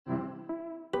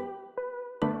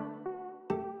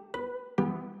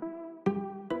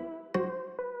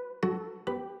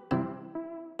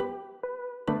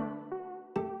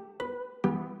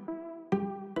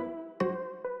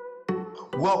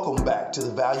Welcome back to the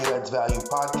Value Adds Value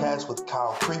podcast with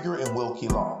Kyle Krieger and Wilkie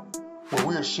Long, where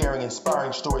we are sharing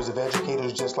inspiring stories of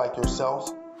educators just like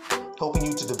yourself, helping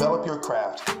you to develop your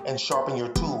craft and sharpen your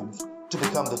tools to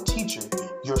become the teacher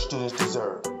your students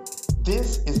deserve.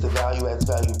 This is the Value Adds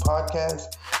Value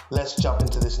podcast. Let's jump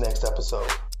into this next episode.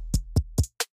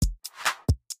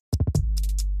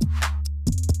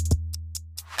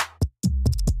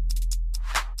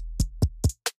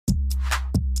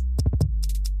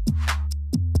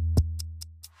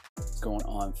 Going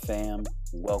on, fam?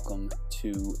 Welcome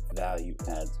to Value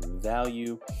Adds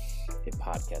Value, a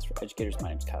podcast for educators. My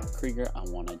name is Kyle Krieger. I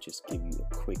want to just give you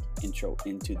a quick intro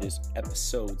into this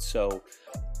episode. So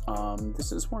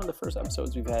this is one of the first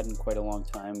episodes we've had in quite a long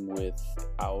time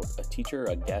without a teacher,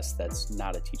 a guest that's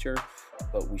not a teacher,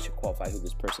 but we should qualify who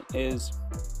this person is.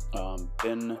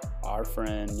 Been our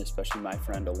friend, especially my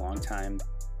friend, a long time,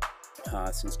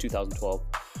 since 2012.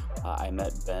 I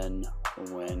met Ben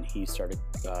when I started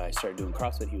doing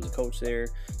CrossFit. He was a coach there.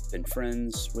 Been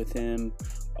friends with him.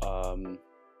 Gonna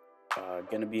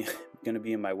be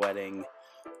in my wedding,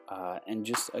 and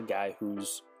just a guy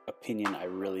whose opinion I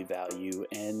really value.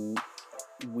 And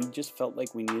we just felt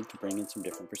like we needed to bring in some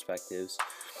different perspectives.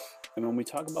 And when we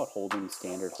talk about holding the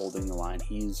standard, holding the line,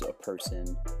 he's a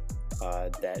person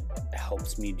that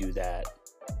helps me do that,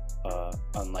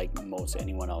 unlike most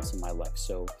anyone else in my life.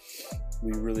 So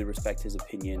we really respect his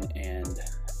opinion, and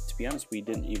to be honest, we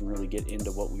didn't even really get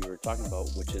into what we were talking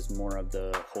about, which is more of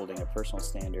the holding a personal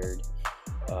standard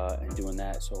and doing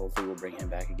that. So hopefully we'll bring him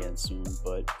back again soon,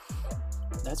 but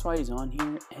that's why he's on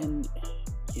here. And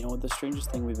you know, the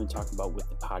strangest thing we've been talking about with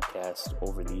the podcast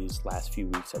over these last few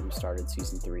weeks that we started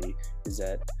season 3 is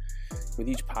that with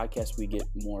each podcast we get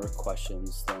more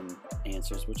questions than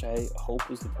answers, which I hope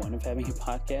is the point of having a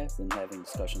podcast and having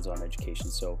discussions on education.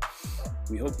 So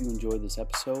we hope you enjoy this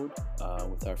episode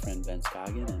with our friend Ben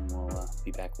Scoggin, and we'll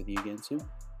be back with you again soon.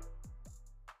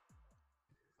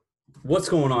 What's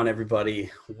going on, everybody?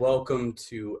 Welcome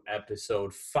to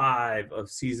episode 5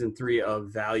 of season 3 of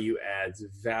Value Adds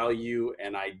Value.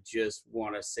 And I just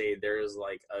want to say there is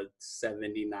like a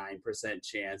 79%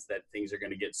 chance that things are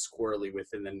going to get squirrely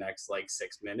within the next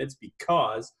 6 minutes,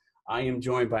 because I am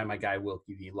joined by my guy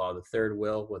Wilkie V. Law III.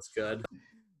 Will, what's good?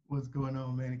 What's going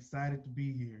on, man? Excited to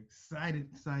be here. Excited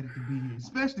to be here,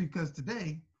 especially because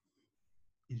today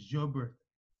is your birthday.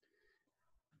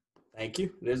 Thank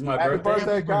you. It is my Happy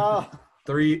birthday. Kyle.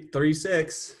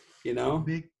 3-6, you know?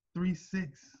 Big 3-6.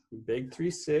 Big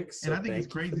 3-6. And I think it's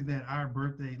crazy that our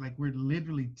birthday, we're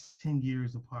literally 10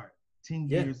 years apart. 10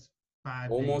 years,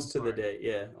 5 almost days to apart. the day.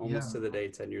 Yeah, almost to the day,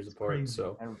 10 years apart. Crazy.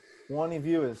 So, And one of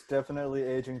you is definitely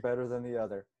aging better than the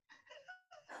other.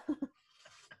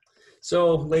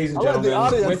 So, ladies and I'll let the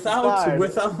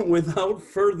gentlemen, audience without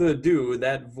further ado,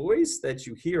 that voice that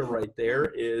you hear right there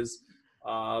is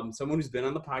someone who's been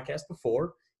on the podcast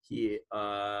before. He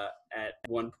at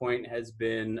one point has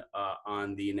been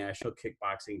on the national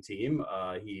kickboxing team.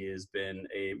 He has been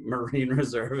a Marine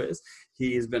reservist.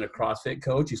 He has been a CrossFit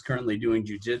coach. He's currently doing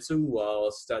jiu-jitsu while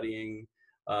studying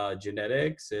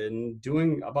genetics and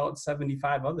doing about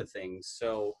 75 other things.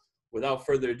 So without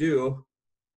further ado,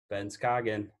 Ben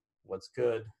Scoggin, what's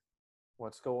good?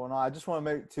 What's going on? I just want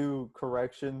to make 2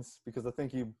 corrections because I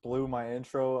think you blew my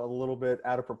intro a little bit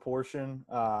out of proportion.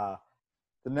 The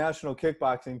national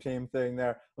kickboxing team thing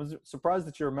there, I was surprised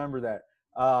that you remember that.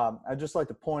 I'd just like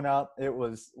to point out it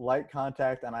was light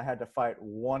contact, and I had to fight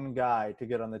one guy to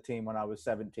get on the team when I was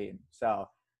 17. So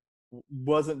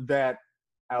wasn't that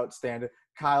outstanding?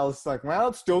 Kyle's like, well,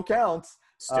 it still counts.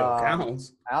 Still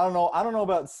counts. I don't know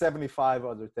about 75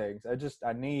 other things.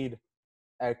 I need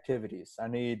activities. I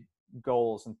need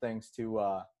goals and things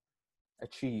to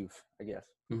achieve, I guess.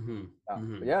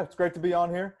 But yeah, it's great to be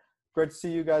on here. Great to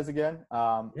see you guys again.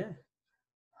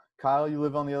 Kyle, you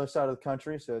live on the other side of the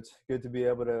country, so it's good to be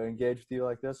able to engage with you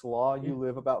like this. Law, you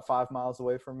live about 5 miles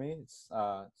away from me. It's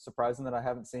surprising that I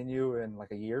haven't seen you in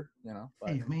a year, you know.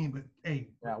 But,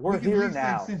 yeah, we're here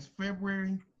now. Since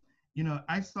February, you know,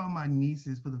 I saw my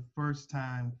nieces for the first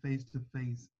time face to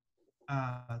face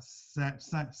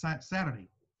Saturday.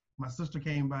 My sister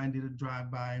came by and did a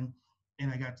drive-by,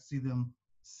 and I got to see them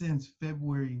since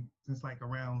February, since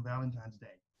around Valentine's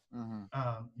Day.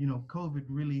 You know, COVID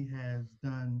really has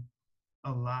done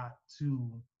a lot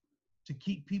to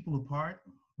keep people apart,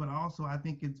 but also I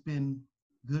think it's been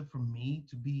good for me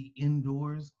to be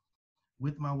indoors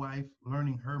with my wife,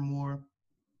 learning her more,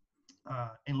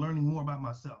 and learning more about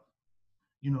myself.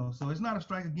 You know, so it's not a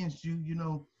strike against you. You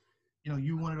know,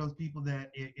 you're one of those people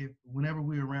that if whenever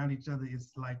we're around each other,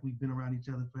 it's like we've been around each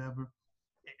other forever.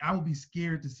 I would be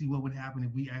scared to see what would happen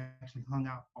if we actually hung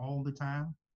out all the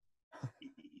time.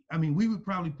 I mean, we would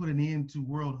probably put an end to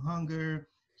world hunger,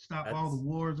 stop all the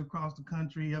wars across the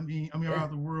country.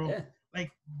 Around the world. Yeah.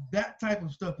 Like that type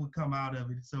of stuff would come out of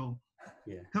it. So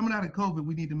coming out of COVID,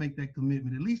 we need to make that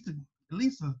commitment, at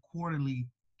least a quarterly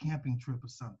camping trip or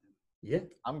something. Yeah.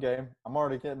 I'm game. I'm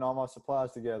already getting all my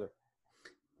supplies together.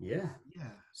 Yeah.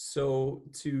 Yeah. So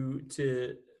to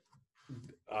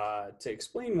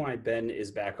explain why Ben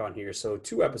is back on here. So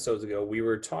 2 episodes ago, we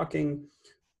were talking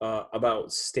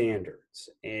about standards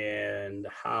and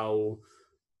how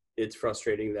it's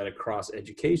frustrating that across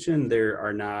education, there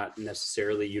are not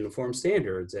necessarily uniform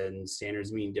standards, and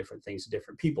standards mean different things to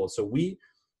different people. So we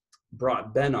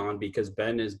brought Ben on because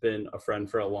Ben has been a friend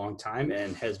for a long time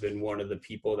and has been one of the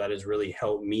people that has really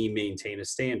helped me maintain a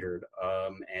standard.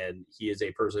 And he is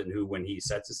a person who, when he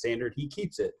sets a standard, he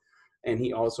keeps it. And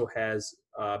he also has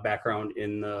a background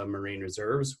in the Marine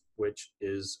Reserves, which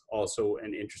is also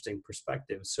an interesting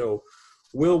perspective. So,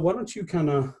 Will, why don't you kind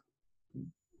of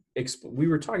we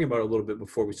were talking about it a little bit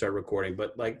before we started recording,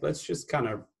 but let's just kind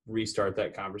of restart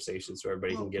that conversation so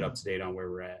everybody can get up to date on where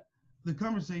we're at. The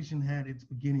conversation had its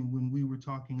beginning when we were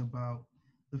talking about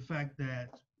the fact that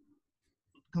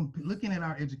looking at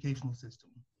our educational system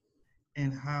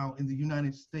and how in the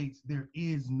United States, there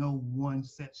is no one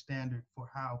set standard for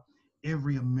how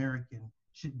every American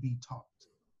should be taught.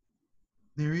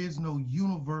 There is no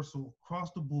universal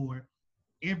across the board.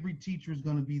 Every teacher is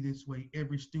going to be this way.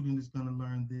 Every student is going to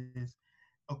learn this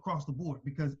across the board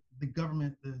because the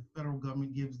government, the federal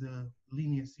government, gives the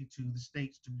leniency to the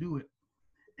states to do it.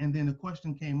 And then the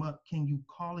question came up, can you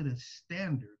call it a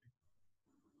standard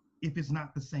if it's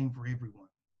not the same for everyone?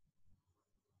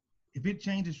 If it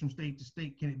changes from state to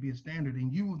state, can it be a standard?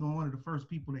 And you were one of the first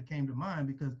people that came to mind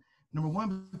because, number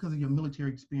one, because of your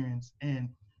military experience and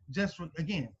just,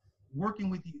 again, working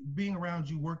with you, being around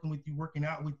you, working with you, working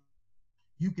out with you,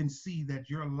 you can see that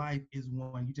your life is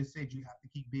one. You just said you have to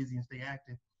keep busy and stay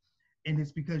active. And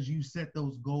it's because you set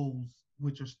those goals,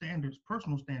 which are standards,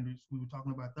 personal standards, we were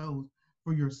talking about those,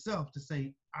 for yourself to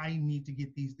say, I need to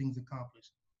get these things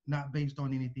accomplished, not based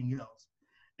on anything else.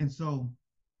 And so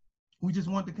we just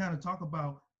want to kind of talk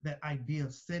about that idea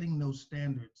of setting those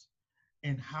standards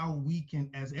and how we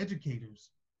can, as educators,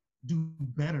 do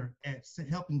better at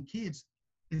helping kids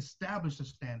establish a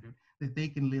standard that they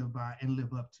can live by and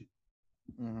live up to.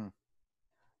 Mm-hmm.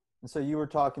 And so you were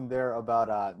talking there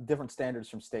about different standards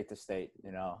from state to state,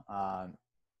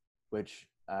 which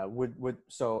would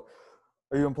so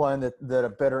are you implying that a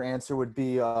better answer would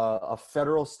be a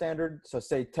federal standard? So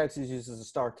say Texas uses a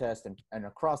STAR test and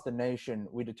across the nation,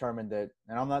 we determined that,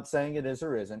 and I'm not saying it is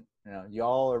or isn't,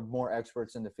 y'all are more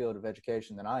experts in the field of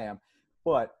education than I am,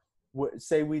 but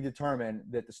say we determine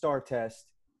that the STAR test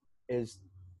is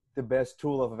the best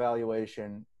tool of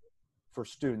evaluation for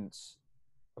students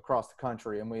across the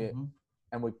country, and we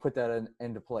put that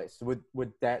into place.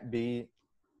 Would that be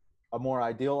a more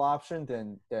ideal option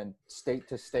than state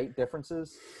to state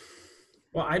differences?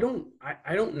 Well, I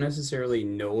don't necessarily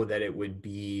know that it would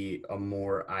be a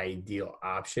more ideal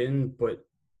option, but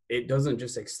it doesn't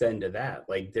just extend to that.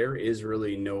 Like, there is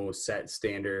really no set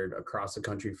standard across the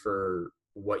country for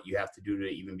what you have to do to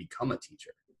even become a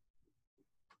teacher.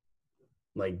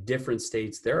 Like, different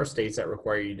states, there are states that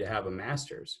require you to have a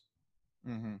master's.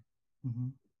 Mm-hmm. Mm-hmm.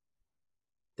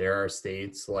 There are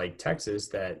states like Texas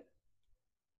that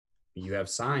you have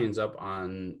signs up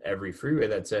on every freeway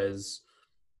that says,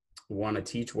 want to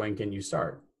teach, when can you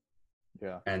start?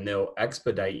 Yeah. And they'll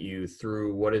expedite you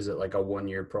through, what is it, like a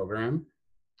 1-year program?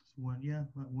 One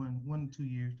to 2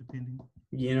 years, depending.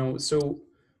 So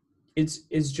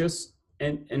it's just,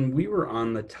 and we were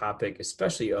on the topic,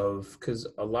 especially because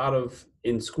a lot of,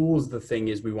 in schools, the thing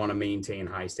is we want to maintain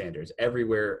high standards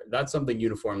everywhere. That's something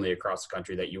uniformly across the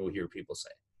country that you will hear people say.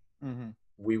 Mm-hmm.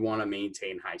 We want to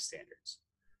maintain high standards.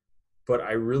 But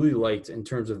I really liked, in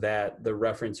terms of that, the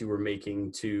reference you were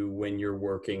making to when you're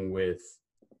working with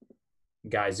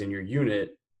guys in your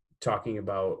unit, talking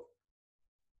about,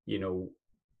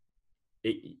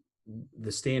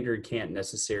 the standard can't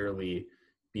necessarily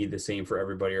be the same for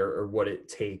everybody, or what it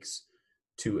takes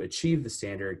to achieve the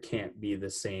standard can't be the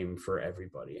same for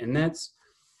everybody. And that's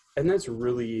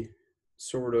really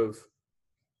sort of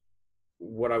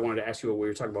what I wanted to ask you what we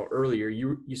were talking about earlier.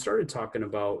 You started talking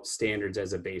about standards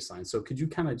as a baseline. So could you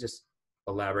kind of just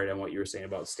elaborate on what you were saying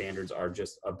about standards are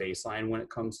just a baseline when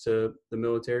it comes to the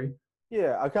military?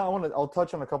 Yeah, I'll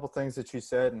touch on a couple things that you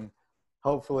said, and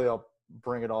hopefully I'll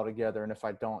bring it all together. And if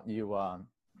I don't, you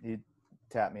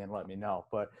tap me and let me know.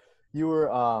 But you were,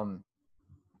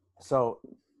 so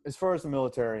as far as the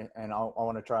military, and I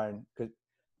want to try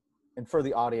and for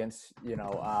the audience,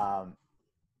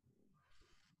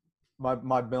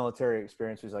 my military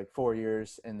experience was like 4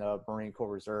 years in the Marine Corps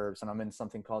Reserves, and I'm in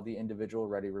something called the Individual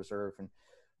Ready Reserve. And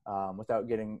without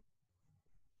getting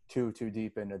too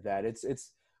deep into that,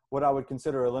 it's what I would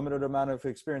consider a limited amount of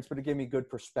experience, but it gave me good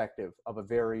perspective of a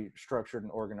very structured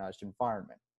and organized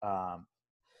environment.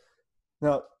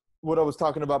 Now, what I was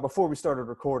talking about before we started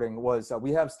recording was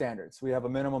we have standards. We have a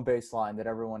minimum baseline that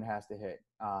everyone has to hit.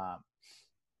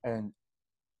 And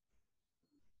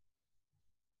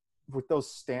with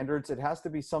those standards, it has to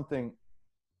be something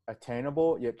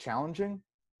attainable yet challenging,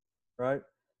 right?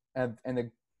 And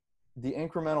the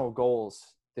incremental goals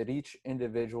that each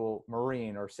individual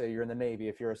Marine, or say you're in the Navy,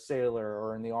 if you're a sailor,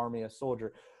 or in the Army, a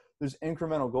soldier, there's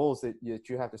incremental goals that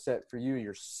you have to set for you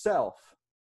yourself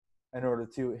in order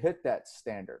to hit that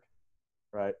standard,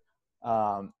 right?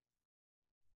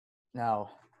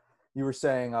 Now, you were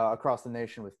saying across the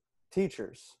nation with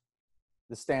teachers,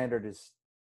 the standard is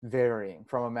varying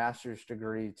from a master's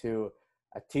degree to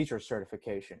a teacher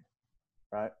certification,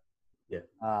 right? Yeah.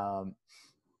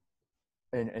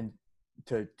 And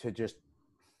to just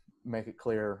make it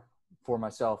clear for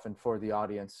myself and for the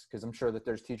audience, because I'm sure that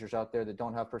there's teachers out there that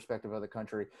don't have perspective of the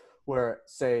country, where,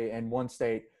 say, in one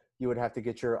state you would have to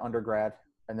get your undergrad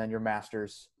and then your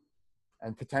master's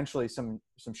and potentially some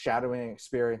shadowing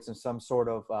experience and some sort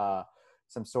of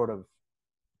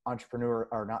entrepreneur,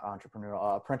 or not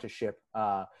entrepreneurial, apprenticeship,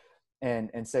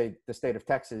 and say the state of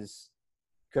Texas,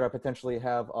 could I potentially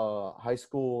have a high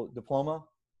school diploma?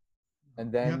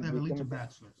 And then you have to have at least a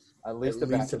bachelor's. At least a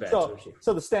bachelor's.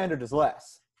 So the standard is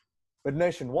less. But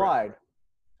nationwide,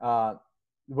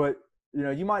 but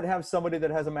you might have somebody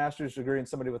that has a master's degree and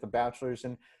somebody with a bachelor's,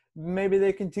 and maybe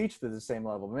they can teach to the same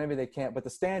level. Maybe they can't, but the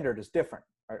standard is different.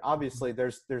 Right? Obviously,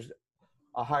 there's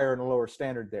a higher and a lower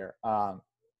standard there.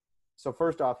 So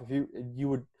first off, if you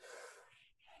would,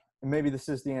 maybe this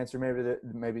is the answer,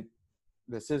 maybe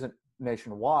this isn't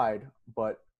nationwide,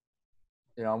 but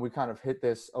we kind of hit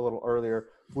this a little earlier.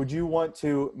 Would you want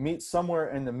to meet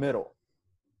somewhere in the middle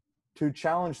to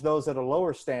challenge those at a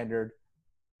lower standard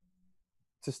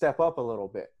to step up a little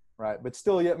bit, right? But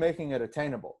still yet making it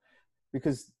attainable?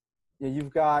 Because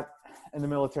you've got, in the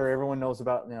military, everyone knows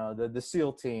about the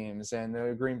SEAL teams and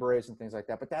the Green Berets and things like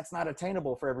that, but that's not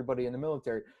attainable for everybody in the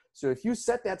military. So if you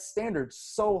set that standard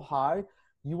so high,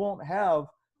 you won't have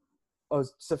a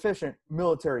sufficient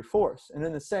military force. And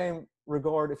in the same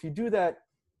regard, if you do that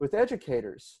with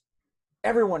educators,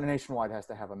 everyone nationwide has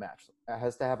to have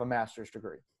a master's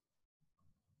degree.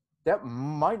 That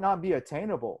might not be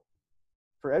attainable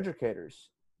for educators,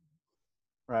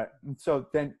 right? And so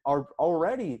then our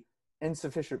already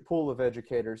insufficient pool of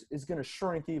educators is going to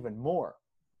shrink even more,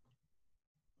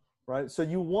 right? So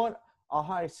you want a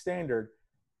high standard,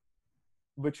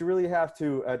 but you really have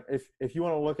to, if you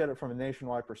want to look at it from a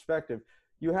nationwide perspective,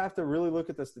 you have to really look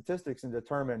at the statistics and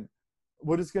determine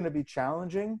what is going to be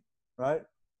challenging, right?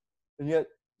 And yet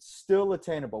still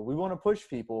attainable. We want to push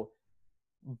people,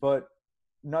 but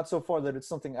not so far that it's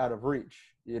something out of reach.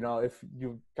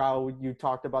 Kyle, you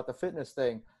talked about the fitness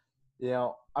thing.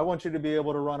 I want you to be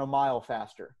able to run a mile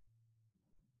faster.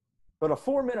 But a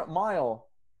 4-minute mile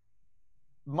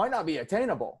might not be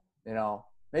attainable,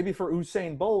 maybe for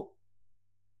Usain Bolt,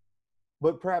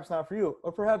 but perhaps not for you,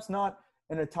 or perhaps not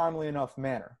in a timely enough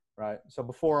manner, right? So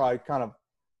before I kind of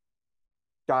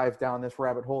dive down this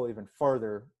rabbit hole even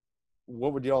further,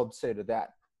 what would y'all say to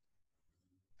that?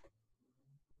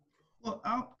 Well,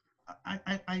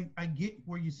 I get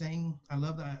where you're saying. I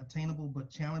love that attainable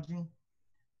but challenging.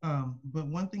 But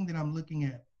one thing that I'm looking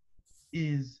at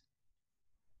is,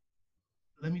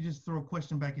 let me just throw a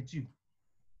question back at you.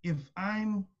 If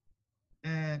I'm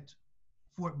at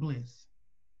Fort Bliss,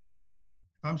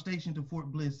 if I'm stationed to Fort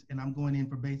Bliss and I'm going in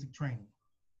for basic training,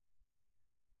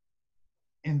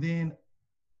 and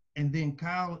then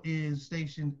Kyle is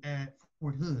stationed at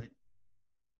Fort Hood,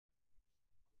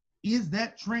 is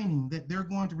that training that they're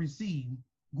going to receive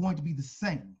going to be the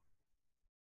same?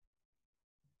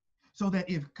 So that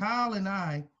if Kyle and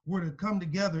I were to come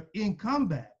together in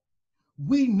combat,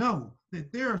 we know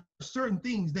that there are certain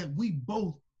things that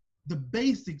the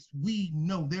basics, we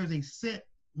know there's a set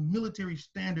military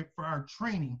standard for our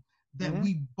training that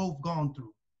we've both gone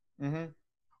through. Mm-hmm.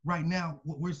 Right now,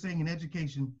 what we're saying in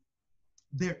education,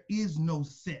 there is no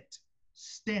set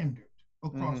standard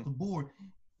across the board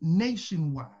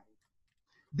nationwide.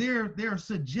 There are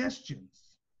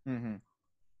suggestions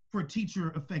for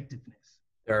teacher effectiveness.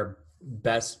 There are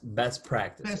best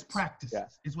practices. Best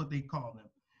practices is what they call them.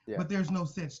 Yeah. But there's no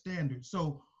set standard.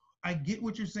 So I get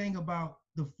what you're saying about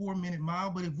the 4-minute mile,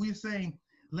 but if we're saying,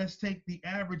 let's take the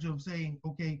average of saying,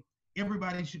 okay,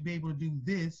 everybody should be able to do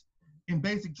this in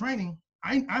basic training,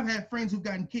 I've had friends who've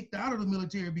gotten kicked out of the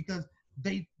military because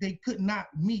they could not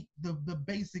meet the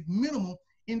basic minimum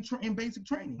in basic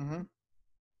training. Mm-hmm.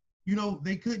 You know,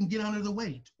 they couldn't get under the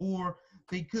weight, or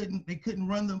they couldn't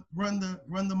run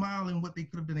the mile in what they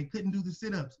could have done. They couldn't do the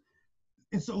sit-ups.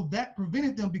 And so that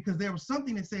prevented them, because there was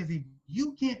something that says, if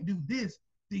you can't do this,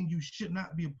 then you should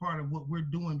not be a part of what we're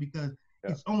doing, because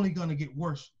it's only going to get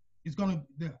worse.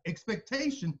 The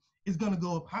expectation is going to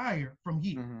go up higher from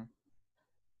here. Mm-hmm.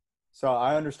 So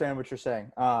I understand what you're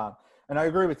saying. And I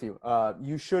agree with you.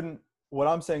 You shouldn't, what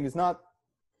I'm saying is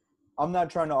I'm not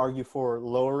trying to argue for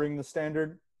lowering the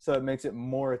standard so it makes it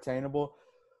more attainable.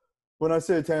 When I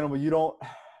say attainable, you don't,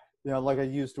 like I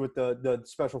used with the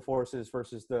special forces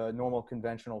versus the normal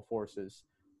conventional forces.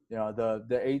 The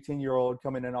 18-year-old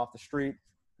coming in off the street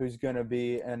who's going to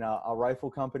be in a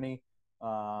rifle company,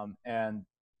 and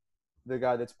the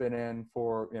guy that's been in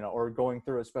for, or going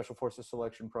through a special forces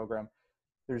selection program.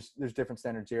 There's different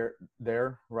standards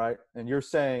there, right? And you're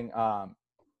saying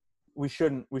we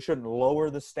shouldn't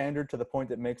lower the standard to the point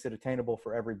that makes it attainable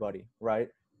for everybody, right?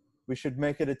 We should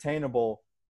make it attainable.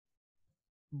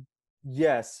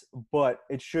 Yes, but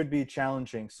it should be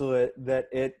challenging so that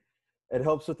it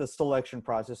helps with the selection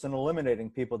process and eliminating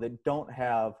people that don't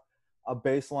have a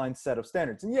baseline set of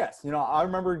standards. And yes, I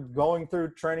remember going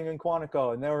through training in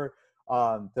Quantico, and there were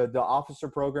the officer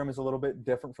program is a little bit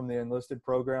different from the enlisted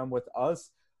program with us.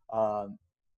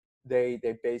 They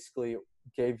basically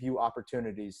gave you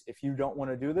opportunities. If you don't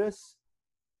want to do this,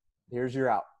 here's your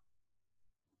out.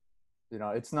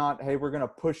 It's not, hey, we're going to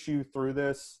push you through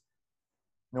this.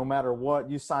 No matter what,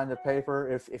 you signed the paper.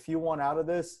 If you want out of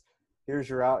this, here's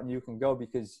your out, and you can go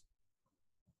because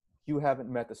you haven't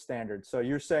met the standard. So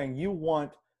you're saying you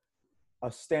want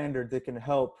a standard that can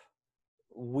help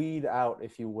weed out,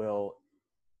 if you will,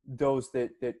 those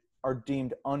that are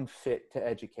deemed unfit to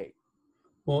educate.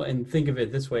 Well, and think of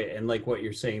it this way, and like what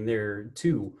you're saying there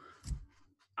too,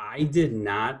 I did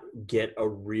not get a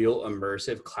real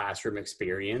immersive classroom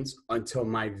experience until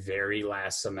my very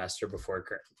last semester before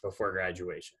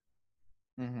graduation.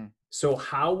 Mm-hmm. So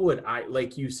how would I,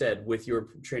 like you said, with your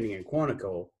training in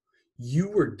Quantico, you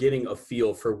were getting a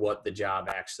feel for what the job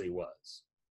actually was.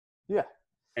 Yeah.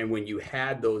 And when you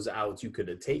had those outs, you could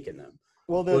have taken them.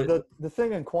 Well, the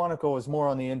thing in Quantico is more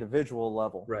on the individual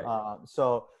level. Right.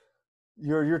 So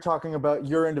you're talking about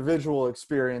your individual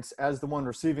experience as the one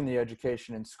receiving the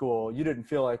education in school. You didn't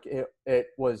feel like it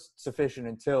was sufficient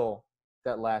until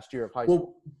that last year of high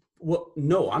school. Well,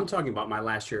 no, I'm talking about my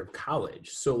last year of college.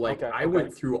 So I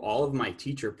went through all of my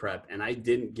teacher prep, and I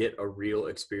didn't get a real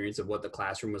experience of what the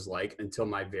classroom was like until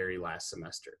my very last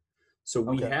semester. So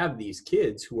we have these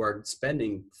kids who are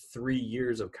spending 3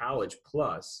 years of college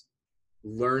plus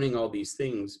learning all these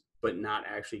things, but not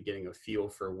actually getting a feel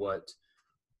for what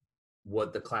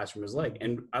the classroom is like.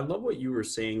 And I love what you were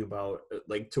saying about,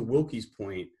 like, to Wilkie's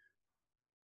point,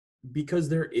 because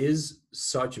there is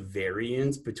such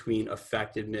variance between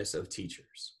effectiveness of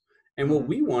teachers. And what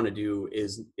we want to do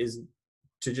is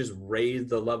to just raise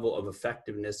the level of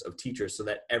effectiveness of teachers so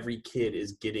that every kid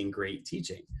is getting great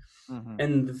teaching. Mm-hmm.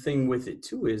 And the thing with it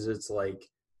too is it's like,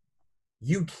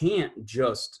 you can't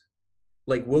just,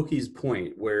 like Wilkie's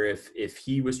point, where if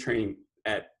he was training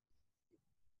at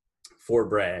Fort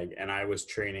Bragg and I was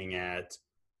training at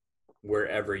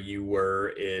wherever you were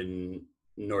in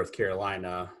North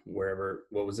Carolina, wherever,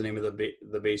 what was the name of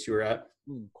the base you were at?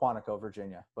 Quantico,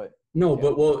 Virginia. But no,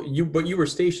 yeah. but you were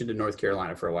stationed in North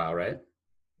Carolina for a while, right?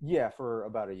 Yeah, for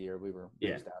about a year we were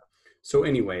based out. So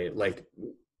anyway, like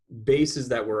bases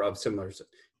that were of similar,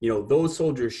 those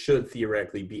soldiers should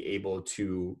theoretically be able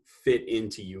to fit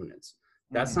into units.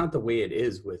 That's not the way it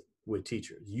is with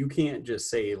teachers. You can't just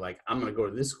say, like, I'm going to go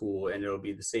to this school and it'll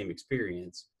be the same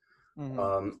experience.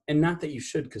 Mm-hmm. And not that you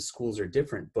should, because schools are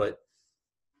different, but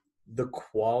the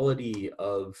quality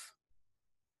of,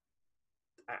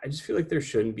 I just feel like there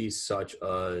shouldn't be such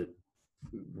a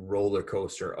roller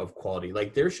coaster of quality.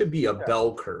 Like, there should be a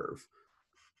bell curve,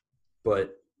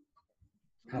 but.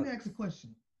 Let me ask a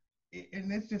question. And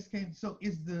this just came, so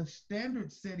is the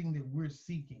standard setting that we're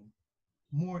seeking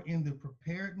more in the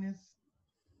preparedness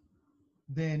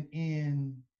than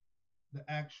in the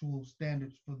actual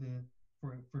standards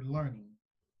for learning?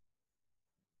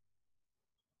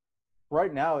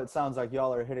 Right now, it sounds like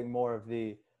y'all are hitting more of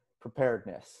the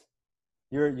preparedness.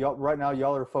 Right now,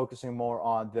 y'all are focusing more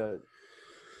on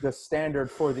the standard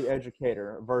for the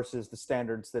educator versus the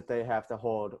standards that they have to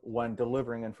hold when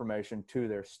delivering information to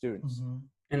their students. Mm-hmm.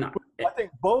 And I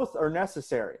think both are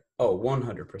necessary. Oh,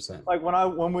 100%. Like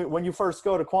when you first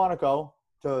go to Quantico,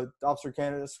 to Officer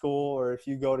Candidate School, or if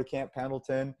you go to Camp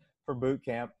Pendleton for boot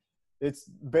camp, it's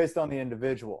based on the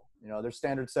individual. You know, there's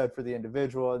standards set for the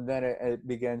individual, and then it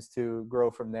begins to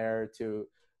grow from there to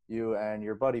you and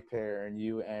your buddy pair, and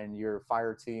you and your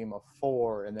fire team of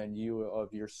 4, and then you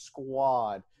of your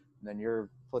squad, and then your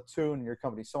platoon and your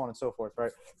company, so on and so forth,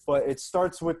 right? But it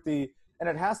starts with and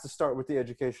it has to start with the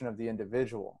education of the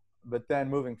individual. But then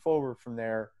moving forward from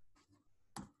there,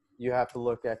 you have to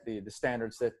look at the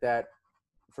standards that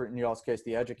for in y'all's case,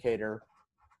 the educator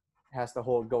has to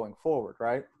hold going forward,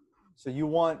 right? So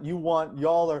y'all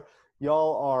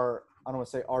are, I don't want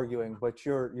to say arguing, but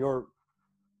you're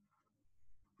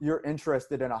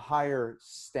interested in a higher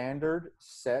standard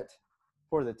set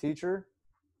for the teacher.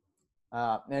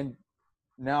 And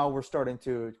now we're starting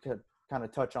to kind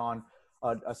of touch on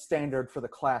a standard for the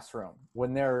classroom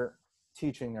when they're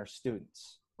teaching their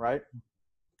students, right?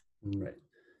 Right.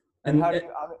 And how do you,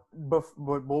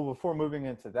 before moving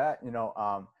into that, you know,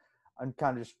 I'm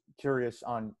kind of just curious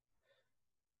on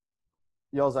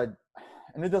y'all's, and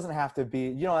it doesn't have to be,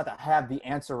 you don't have to have the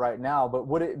answer right now, but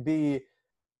would it be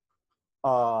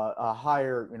a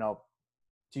higher, you know,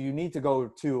 do you need to go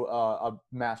to a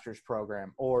master's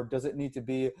program, or does it need to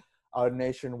be a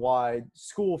nationwide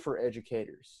school for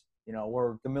educators, you know,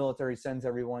 where the military sends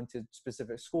everyone to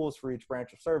specific schools for each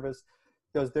branch of service?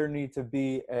 Does there need to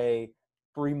be a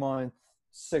 3-month,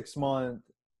 6-month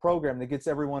program that gets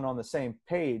everyone on the same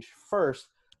page first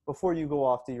before you go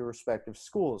off to your respective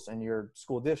schools and your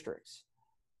school districts?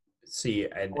 See,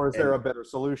 or is there a better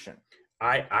solution?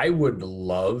 I would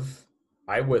love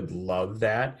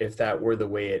that if that were the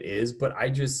way it is, but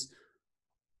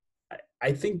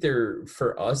I think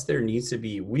for us,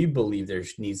 we believe there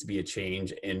needs to be a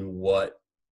change in what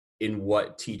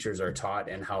teachers are taught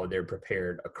and how they're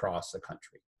prepared across the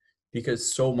country.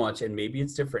 Because so much, and maybe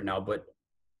it's different now, but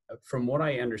from what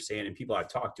I understand and people I've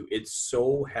talked to, it's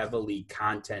so heavily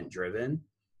content driven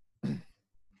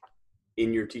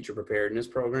in your teacher preparedness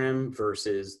program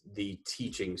versus the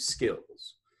teaching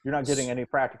skills. You're not getting any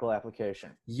practical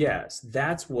application. Yes,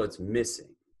 that's what's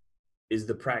missing, is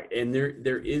the practice. And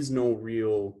there is no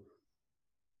real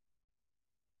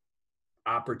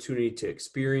opportunity to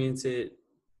experience it.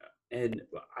 And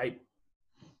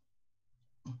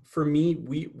for me,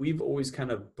 we've always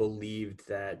kind of believed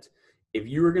that if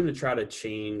you were going to try to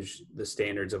change the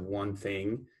standards of one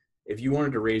thing, if you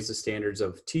wanted to raise the standards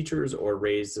of teachers or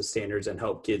raise the standards and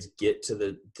help kids get to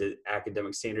the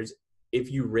academic standards, if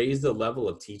you raise the level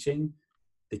of teaching,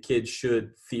 the kids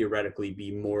should theoretically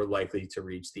be more likely to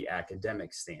reach the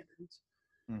academic standards.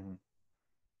 Mm-hmm.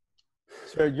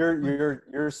 So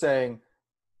you're saying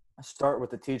start with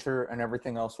the teacher and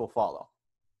everything else will follow,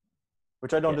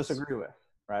 which I don't disagree with,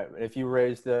 right? If you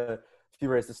raise the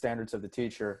standards of the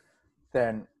teacher,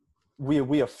 then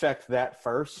we affect that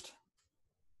first,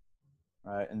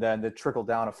 right? And then the trickle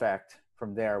down effect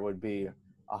from there would be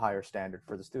a higher standard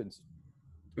for the students.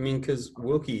 I mean, because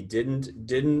Wilkie,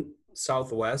 didn't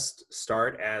Southwest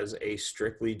start as a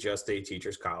strictly just a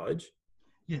teachers college?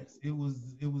 Yes, it was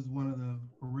one of the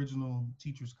original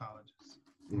teachers colleges.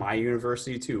 My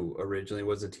university too originally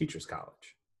was a teachers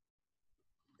college,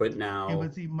 but now. Yeah,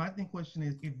 but see, my question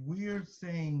is, if we're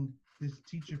saying this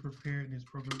teacher preparedness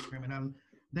program, and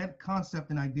that concept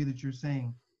and idea that you're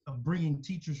saying of bringing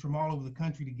teachers from all over the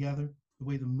country together, the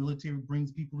way the military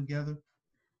brings people together.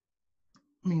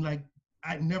 I mean, like,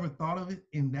 I never thought of it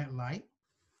in that light,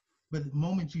 but the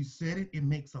moment you said it, it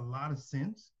makes a lot of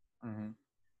sense.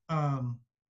 Mm-hmm.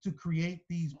 To create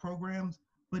these programs.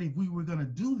 But if we were going to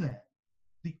do that,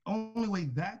 the only way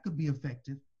that could be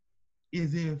effective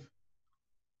is if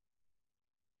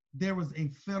there was a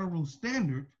federal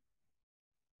standard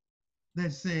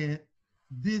that said,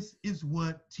 this is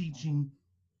what teaching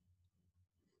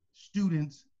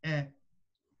students at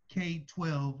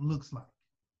K-12 looks like.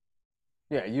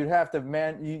 Yeah, you'd have to,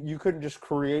 you couldn't just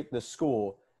create the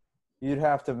school. You'd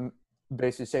have to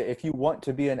basically say, if you want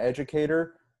to be an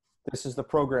educator, this is the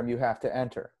program you have to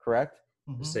enter, correct?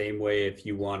 The same way, if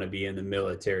you want to be in the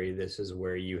military, this is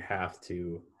where you have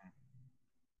to,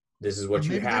 this is what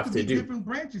you have to do. Different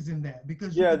branches in that,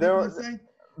 because yeah, there are.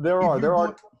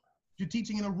 You're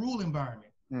teaching in a rural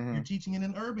environment. Mm-hmm. You're teaching in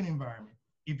an urban environment.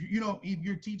 If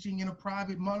you're teaching in a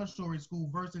private Montessori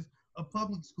school versus a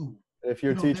public school. If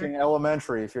you're teaching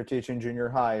elementary, if you're teaching junior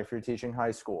high, if you're teaching high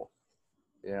school,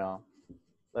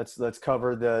 let's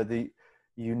cover the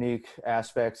unique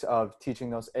aspects of teaching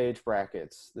those age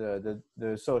brackets, the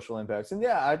social impacts. And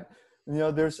I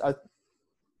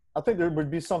think there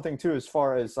would be something too as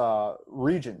far as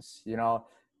regions.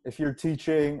 If you're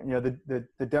teaching, the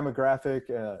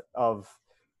demographic of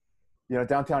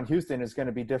downtown Houston is going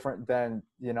to be different than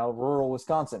rural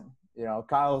Wisconsin.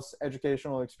 Kyle's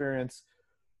educational experience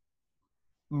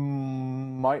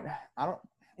I don't,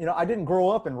 I didn't grow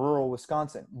up in rural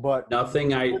Wisconsin, but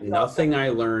Nothing I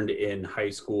learned in high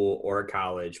school or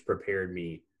college prepared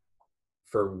me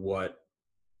for what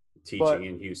teaching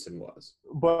in Houston was.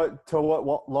 But to what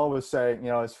Law was saying,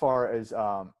 as far as, do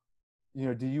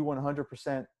you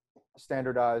 100%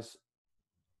 standardize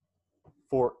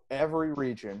for every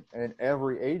region and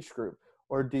every age group?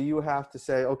 Or do you have to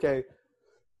say, okay,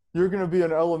 you're going to be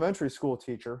an elementary school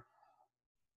teacher.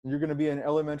 You're going to be an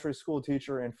elementary school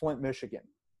teacher in Flint, Michigan.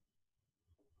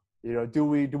 Do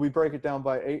we break it down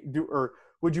by or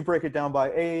would you break it down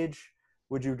by age?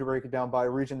 Would you break it down by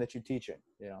region that you teach in?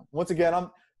 Once again,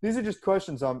 these are just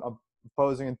questions I'm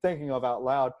posing and thinking of out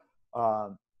loud.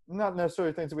 Not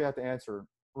necessarily things that we have to answer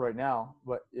right now,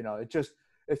 but it just,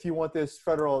 if you want this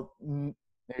federal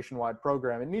nationwide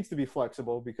program, it needs to be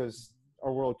flexible because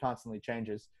our world constantly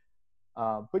changes.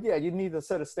 But yeah, you need to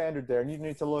set a standard there, and you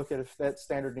need to look at if that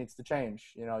standard needs to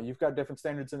change. You've got different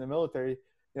standards in the military.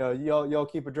 Y'all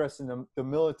keep addressing the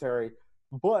military,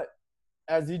 but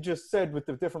as you just said, with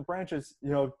the different branches,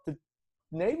 the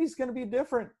Navy's going to be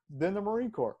different than the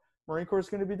Marine Corps. Marine Corps is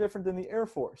going to be different than the Air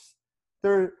Force.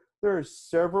 There are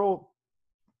several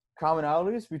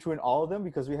commonalities between all of them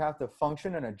because we have to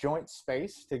function in a joint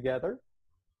space together,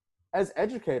 as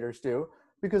educators do.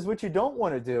 Because what you don't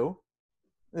want to do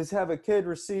is have a kid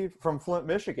receive from Flint,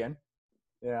 Michigan,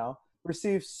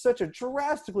 receive such a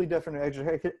drastically different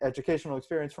educational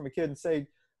experience from a kid in, say,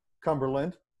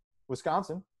 Cumberland,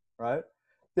 Wisconsin, right?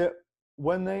 That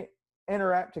when they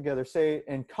interact together, say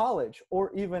in college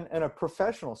or even in a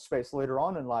professional space later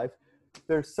on in life,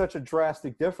 there's such a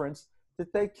drastic difference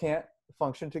that they can't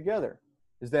function together.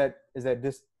 Is that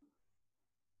just,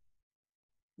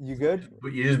 you good?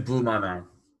 But you just blew my mind.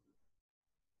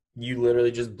 You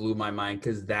literally just blew my mind,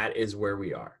 because that is where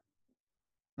we are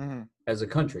as a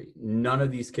country. None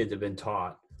of these kids have been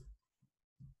taught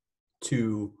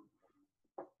to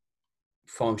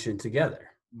function together.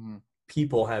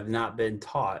 People have not been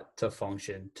taught to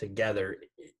function together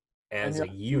as a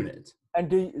unit.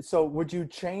 And so would you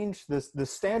change the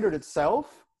standard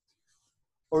itself,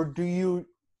 or do you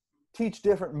teach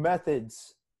different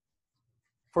methods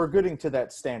for getting to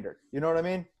that standard? You know what I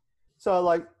mean? So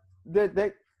like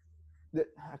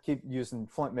I keep using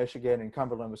Flint, Michigan and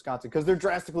Cumberland, Wisconsin, because they're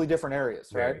drastically different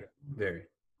areas, right? Very.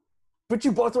 But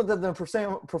you both want them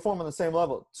to perform on the same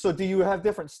level. So do you have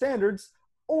different standards,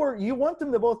 or you want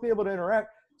them to both be able to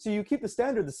interact? So you keep the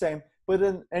standard the same, but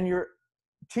then in your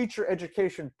teacher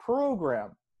education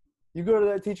program, you go to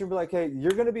that teacher and be like, hey,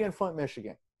 you're going to be in Flint,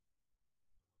 Michigan.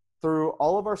 Through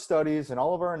all of our studies and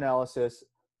all of our analysis,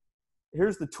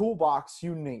 here's the toolbox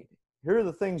you need. Here are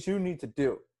the things you need to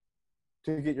do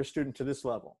to get your student to this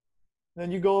level. And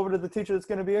then you go over to the teacher that's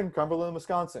going to be in Cumberland,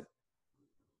 Wisconsin.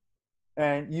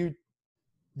 And you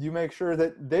make sure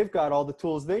that they've got all the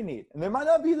tools they need. And they might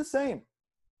not be the same,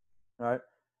 right?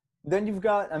 Then you've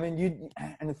got, and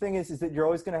the thing is that you're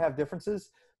always going to have differences,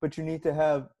 but you need to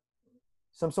have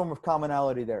some sort of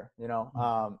commonality there,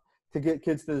 to get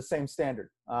kids to the same standard.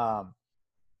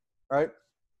 Right?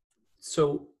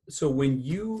 So when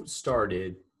you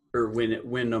started, or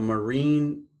when a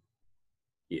Marine,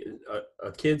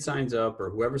 a kid signs up, or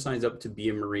whoever signs up to be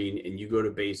a Marine, and you go to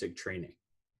basic training,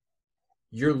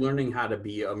 you're learning how to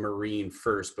be a Marine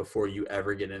first before you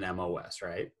ever get an MOS,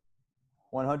 right?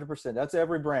 100%. That's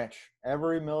every branch,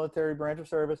 every military branch of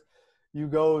service. You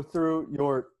go through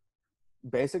your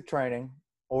basic training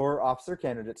or officer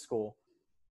candidate school.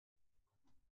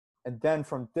 And then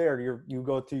from there, you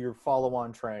go to your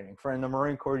follow-on training. For in the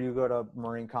Marine Corps, you go to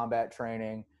Marine combat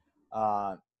training.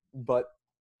 But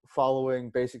following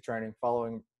basic training,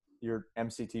 following your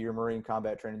MCT, your Marine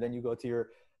combat training, then you go to your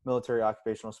military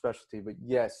occupational specialty. But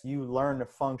yes, you learn to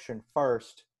function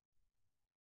first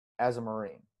as a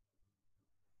Marine.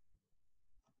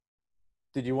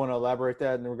 Did you want to elaborate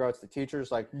that in regards to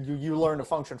teachers? Like you learn to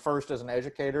function first as an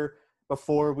educator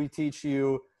before we teach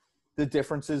you the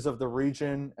differences of the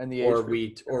region and the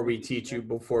age or we teach you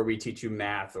before we teach you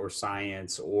math or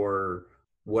science or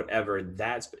whatever.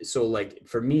 That's so, like,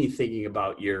 for me, thinking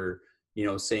about your,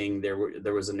 saying there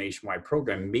was a nationwide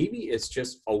program, maybe it's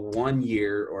just a 1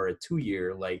 year or a 2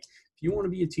 year. Like, if you want to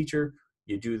be a teacher,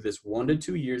 you do this 1 to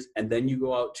 2 years, and then you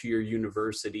go out to your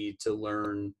university to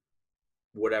learn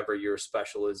whatever your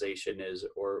specialization is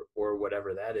or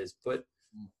whatever that is. But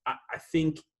I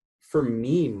think for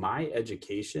me, my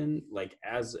education, like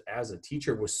as a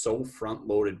teacher, was so front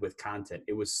loaded with content.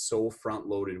 It was so front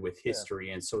loaded with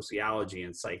history and sociology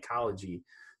and psychology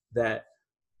that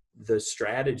the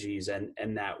strategies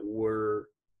and that were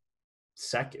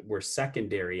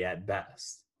secondary at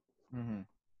best.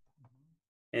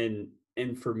 And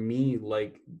and for me,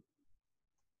 like,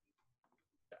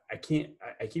 I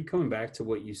keep coming back to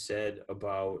what you said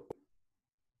about,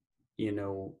 you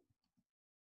know,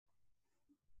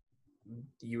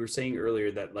 you were saying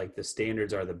earlier that like the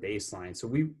standards are the baseline. So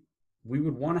we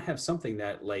would want to have something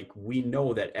that like we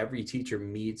know that every teacher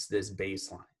meets this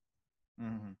baseline.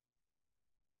 Mm-hmm.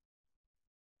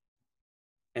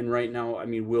 And right now, I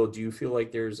mean, Will, do you feel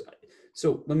like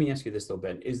so let me ask you this though,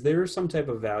 Ben, is there some type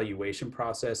of evaluation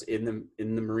process in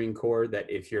the Marine Corps that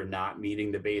if you're not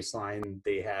meeting the baseline,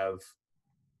 they have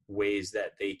ways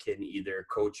that they can either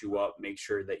coach you up, make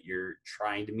sure that you're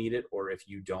trying to meet it, or if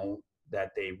you don't,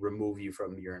 that they remove you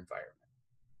from your environment?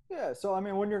 Yeah, so I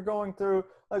mean, when you're going through,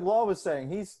 like Law was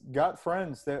saying, he's got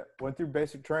friends that went through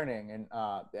basic training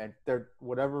and their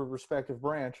whatever respective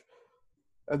branch,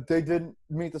 they didn't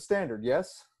meet the standard,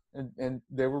 yes, and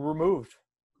they were removed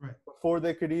before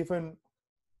they could even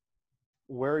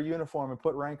wear a uniform and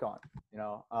put rank on. You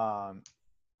know,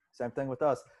 same thing with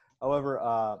us.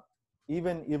 However,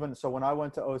 even so, when I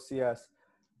went to OCS,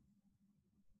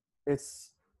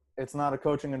 it's not a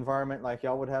coaching environment like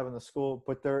y'all would have in the school,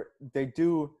 but they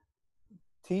do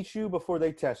teach you before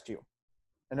they test you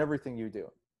and everything you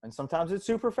do. And sometimes it's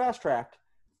super fast tracked,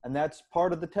 and that's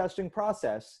part of the testing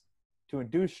process to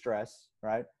induce stress,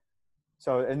 right?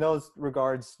 So in those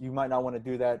regards, you might not want to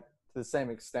do that to the same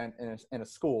extent in a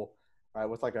school, right?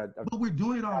 With like but we're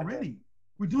doing it already.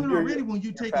 We're doing it already when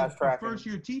you take a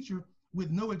first-year teacher with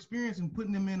no experience and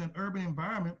putting them in an urban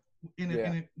environment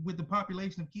with the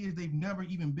population of kids they've never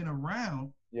even been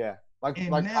around. Yeah, like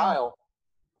now, Kyle.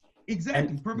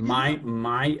 Exactly. And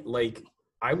my like,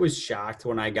 I was shocked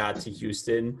when I got to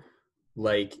Houston.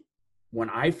 Like, when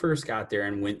I first got there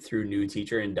and went through new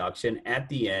teacher induction, at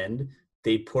the end,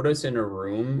 they put us in a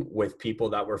room with people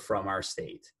that were from our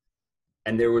state.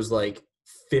 And there was like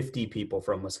 50 people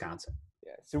from Wisconsin.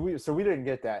 Yeah. So we didn't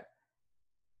get that.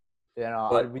 You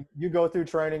know, you go through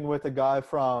training with a guy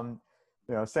from,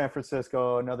 you know, San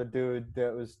Francisco, another dude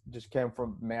that just came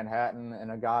from Manhattan,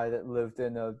 and a guy that lived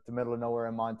in the middle of nowhere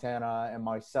in Montana, and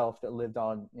myself that lived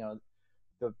on, you know,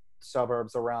 the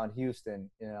suburbs around Houston,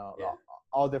 you know,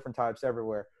 all different types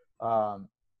everywhere. And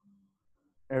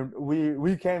it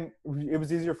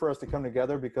was easier for us to come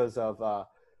together because of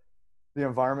the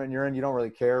environment you're in. You don't really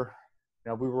care.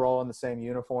 You know, we were all in the same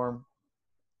uniform.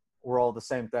 We're all the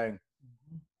same thing.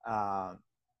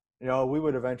 You know, we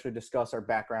would eventually discuss our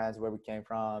backgrounds, where we came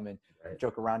from, and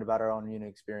joke around about our own unique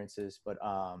experiences. But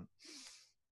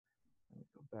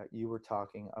you were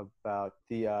talking about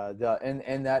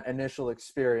in that initial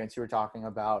experience, you were talking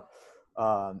about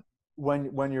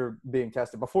when you're being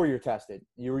tested, before you're tested,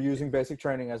 you were using basic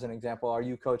training as an example. Are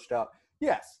you coached up?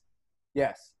 Yes.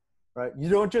 Right. You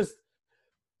don't just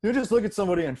look at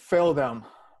somebody and fail them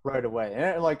right away.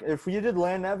 And like, if you did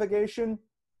land navigation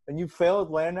and you failed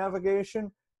land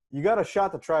navigation, you got a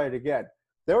shot to try it again.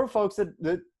 There were folks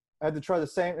that had to try the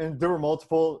same, and there were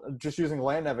multiple, just using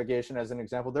land navigation as an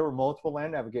example, there were multiple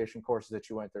land navigation courses that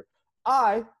you went through.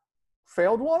 I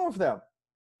failed one of them.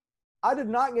 I did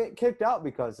not get kicked out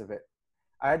because of it.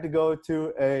 I had to go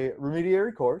to a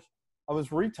remediary course. I was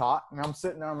retaught, and I'm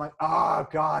sitting there, I'm like, oh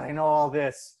God, I know all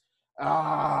this.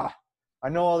 I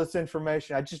know all this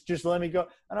information. I just let me go.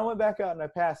 And I went back out and I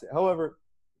passed it. However,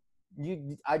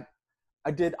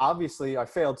 I did, obviously I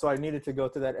failed, so I needed to go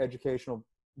to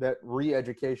that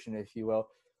re-education, if you will.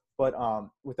 But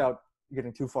without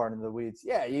getting too far into the weeds,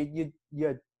 you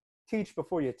teach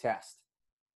before you test.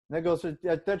 And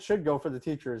that should go for the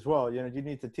teacher as well. You know, you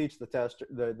need to teach the tester.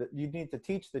 You need to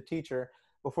teach the teacher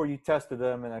before you tested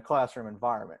them in a classroom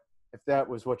environment, if that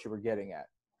was what you were getting at.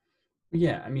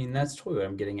 Yeah, I mean, that's totally what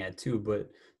I'm getting at too. But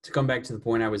to come back to the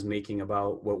point I was making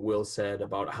about what Will said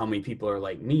about how many people are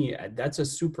like me, that's a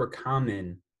super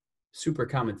common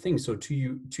thing. So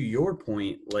to your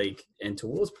point, like, and to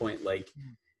Will's point, like,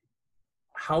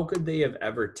 how could they have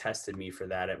ever tested me for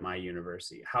that at my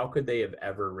university? How could they have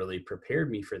ever really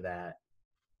prepared me for that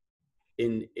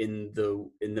in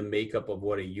the makeup of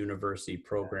what a university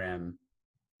program?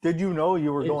 Did you know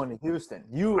you were going to Houston?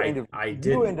 I did.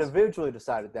 You individually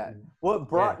decided that. What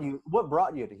brought you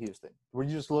to Houston? Were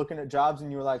you just looking at jobs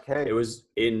and you were like, hey? It was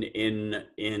in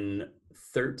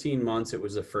 13 months. It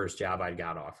was the first job I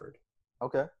got offered.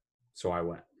 Okay. So I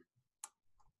went.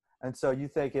 And so you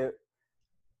think it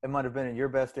might have been in your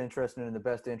best interest and in the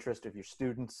best interest of your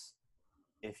students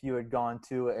if you had gone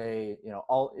to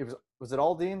was it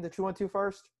Aldine that you went to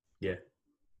first? Yeah.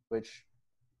 Which,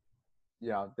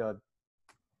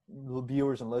 the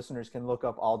viewers and listeners can look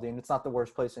up Aldine. It's not the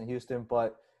worst place in Houston,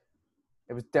 but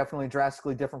it was definitely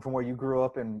drastically different from where you grew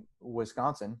up in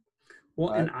Wisconsin.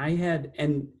 Well, and I had,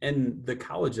 and the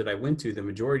college that I went to, the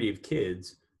majority of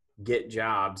kids get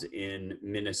jobs in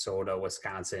Minnesota,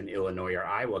 Wisconsin, Illinois, or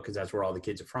Iowa, because that's where all the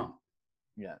kids are from.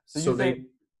 Yeah. So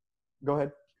go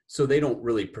ahead. So they don't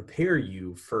really prepare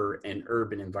you for an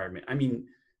urban environment. I mean,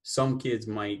 some kids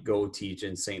might go teach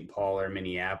in St. Paul or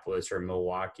Minneapolis or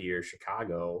Milwaukee or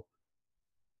Chicago,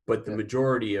 but the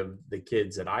majority of the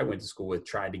kids that I went to school with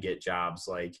tried to get jobs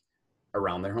like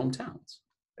around their hometowns.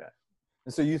 Yeah.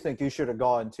 And so you think you should have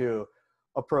gone to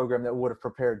a program that would have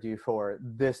prepared you for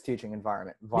this teaching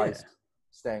environment, vice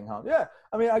staying home. Yeah.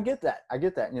 I mean, I get that,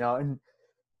 you know, and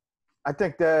I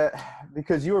think that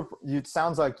because it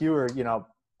sounds like you were, you know,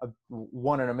 a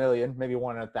 1 in a million, maybe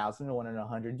 1 in 1,000, 1 in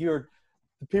 100.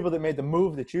 The people that made the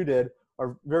move that you did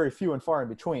are very few and far in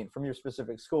between from your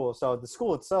specific school. So the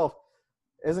school itself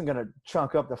isn't going to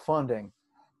chunk up the funding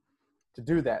to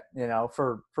do that, you know,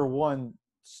 for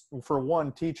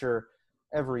one teacher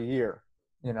every year,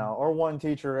 you know, or one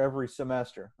teacher every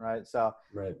semester, right? So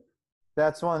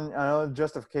that's one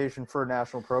justification for a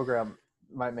national program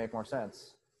might make more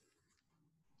sense.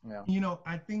 Yeah. You know,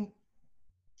 I think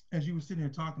as you were sitting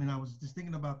here talking, and I was just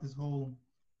thinking about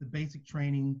the basic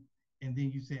training, and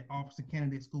then you said officer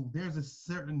candidate school. There's a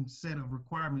certain set of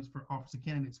requirements for officer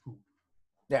candidate school.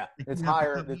 Yeah, it's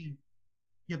higher. You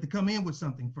have to come in with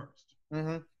something first.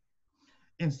 Mm-hmm.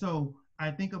 And so I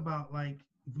think about, like,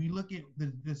 if we look at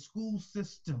the school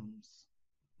systems,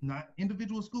 not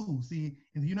individual schools. See,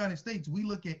 in the United States, we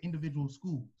look at individual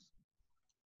schools.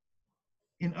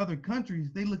 In other countries,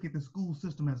 they look at the school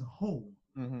system as a whole.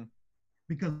 Mm-hmm.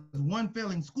 Because one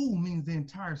failing school means the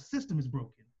entire system is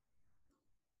broken.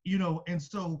 You know, and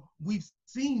so we've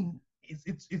seen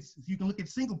it's you can look at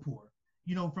Singapore,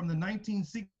 you know, from the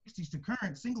 1960s to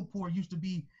current. Singapore used to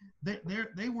be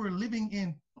they were living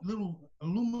in little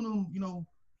aluminum, you know,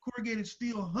 corrugated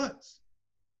steel huts,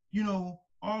 you know,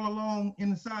 all along in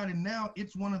the side, and now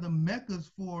it's one of the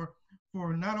meccas for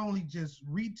not only just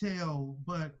retail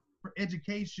but for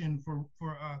education, for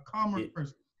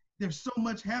commerce. There's so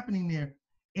much happening there.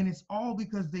 And it's all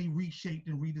because they reshaped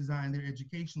and redesigned their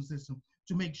education system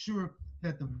to make sure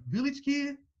that the village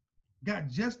kid got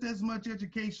just as much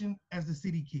education as the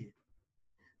city kid.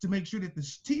 To make sure that the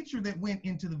teacher that went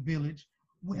into the village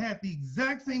had the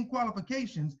exact same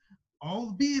qualifications,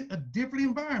 albeit a different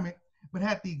environment, but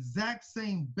had the exact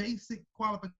same basic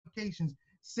qualifications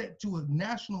set to a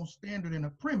national standard and a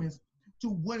premise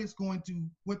to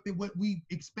what we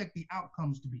expect the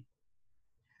outcomes to be.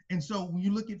 And so when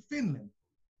you look at Finland,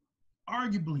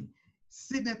 arguably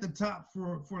sitting at the top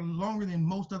for longer than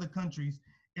most other countries,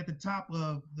 at the top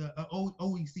of the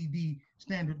OECD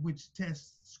standard, which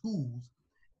tests schools.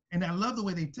 And I love the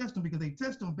way they test them, because they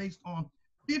test them based on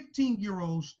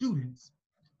 15-year-old students.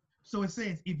 So it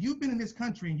says, if you've been in this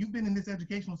country and you've been in this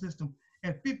educational system,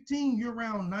 at 15, you're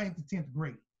around 9th to 10th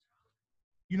grade.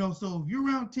 You know, so if you're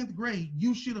around 10th grade,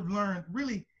 you should have learned,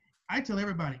 really, I tell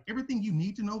everybody, everything you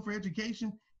need to know for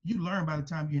education, you learn by the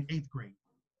time you're in 8th grade.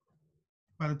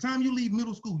 By the time you leave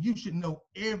middle school, you should know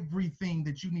everything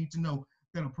that you need to know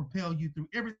that'll propel you through.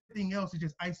 Everything else is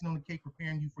just icing on the cake,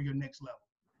 preparing you for your next level,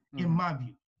 in my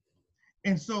view.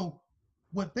 And so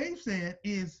what they've said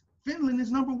is Finland is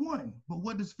number one. But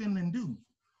what does Finland do?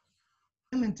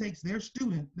 Finland takes their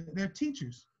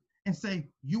teachers, and say,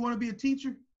 you want to be a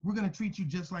teacher? We're going to treat you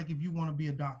just like if you want to be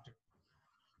a doctor.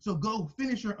 So go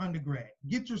finish your undergrad,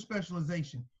 get your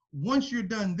specialization. Once you're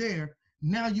done there,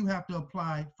 now you have to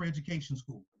apply for education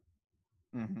school.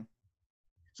 Mm-hmm.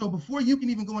 So before you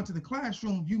can even go into the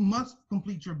classroom, you must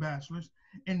complete your bachelor's,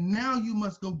 and now you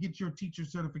must go get your teacher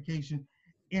certification,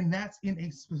 and that's in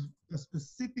a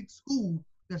specific school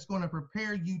that's going to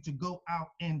prepare you to go out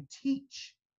and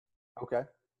teach. Okay.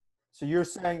 So you're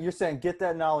saying get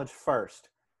that knowledge first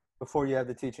before you have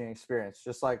the teaching experience.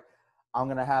 Just like I'm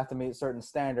going to have to meet certain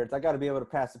standards. I got to be able to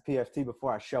pass the PFT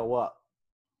before I show up.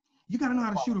 You got to know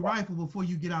how to shoot a rifle before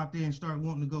you get out there and start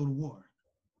wanting to go to war.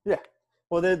 Yeah.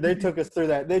 Well, they took us through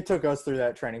that. They took us through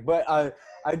that training. But I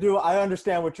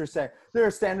understand what you're saying. There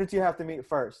are standards you have to meet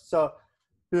first. So,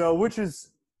 you know, which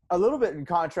is a little bit in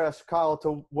contrast, Kyle,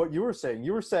 to what you were saying.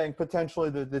 You were saying potentially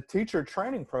the teacher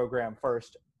training program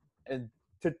first, and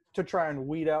to try and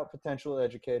weed out potential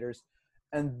educators,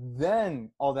 and then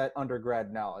all that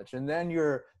undergrad knowledge, and then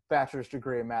your bachelor's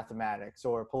degree in mathematics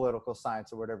or political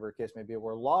science or whatever the case may be,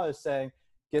 where law is saying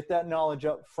get that knowledge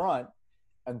up front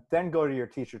and then go to your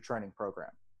teacher training program.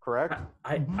 Correct?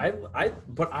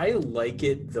 But I like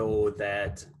it though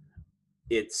that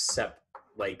it's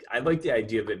like I like the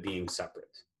idea of it being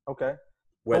separate. Okay.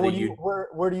 Whether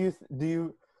where do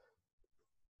you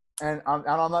and I'm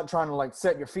not trying to like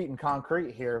set your feet in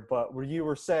concrete here, but where you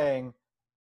were saying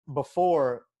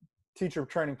before teacher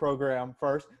training program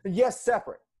first. Yes,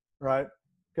 separate, right?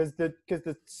 Because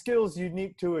the skills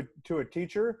unique to a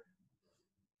teacher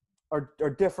are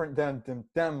different than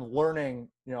them learning,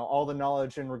 all the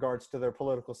knowledge in regards to their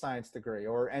political science degree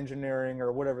or engineering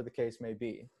or whatever the case may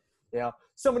be.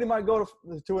 Somebody might go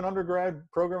to an undergrad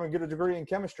program and get a degree in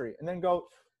chemistry and then go,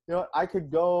 I could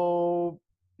go,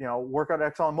 work at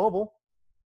ExxonMobil.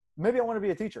 Maybe I want to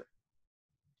be a teacher,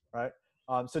 right?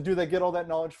 So do they get all that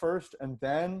knowledge first and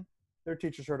then their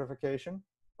teacher certification,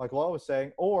 like Law was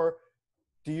saying, or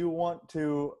do you want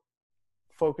to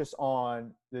focus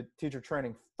on the teacher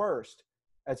training first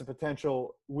as a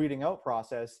potential weeding out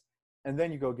process, and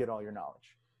then you go get all your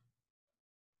knowledge?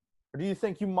 Or do you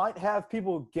think you might have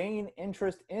people gain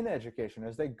interest in education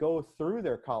as they go through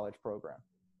their college program?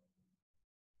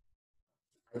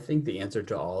 I think the answer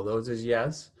to all of those is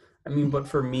yes. I mean, but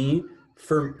for me,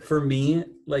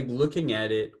 like looking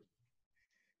at it,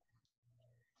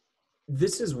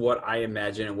 this is what I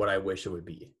imagine and what I wish it would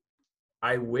be.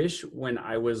 I wish when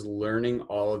I was learning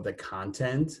all of the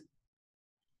content,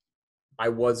 I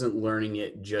wasn't learning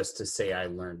it just to say I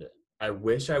learned it. I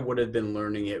wish I would have been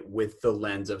learning it with the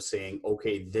lens of saying,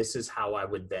 okay, this is how I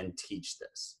would then teach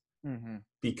this. Mm-hmm.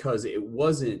 Because it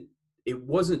wasn't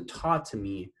taught to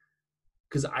me,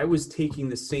 because I was taking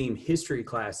the same history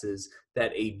classes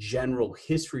that a general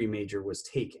history major was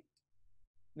taking.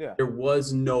 Yeah. There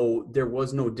was no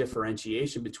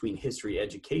differentiation between history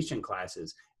education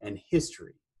classes and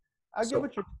history. So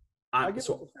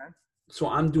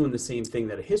I'm doing the same thing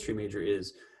that a history major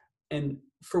is. And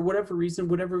for whatever reason,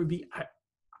 whatever it would be,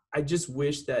 I just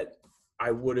wish that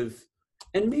I would have,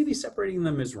 and maybe separating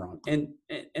them is wrong. And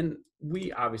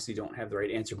we obviously don't have the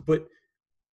right answer, but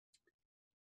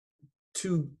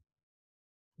to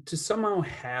somehow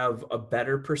have a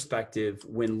better perspective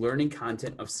when learning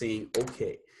content of saying,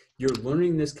 okay, you're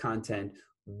learning this content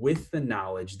with the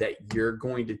knowledge that you're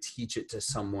going to teach it to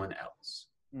someone else.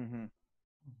 Mm-hmm.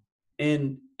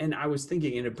 And I was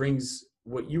thinking, and it brings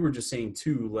what you were just saying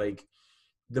too, like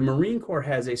the Marine Corps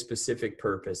has a specific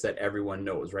purpose that everyone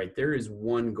knows, right? There is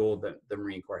one goal that the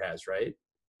Marine Corps has, right?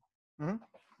 Mm-hmm.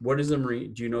 What is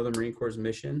do you know the Marine Corps'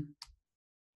 mission?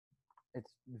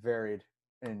 It's varied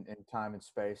in time and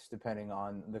space, depending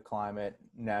on the climate,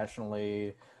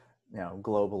 nationally,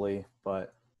 globally.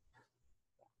 But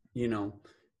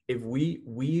if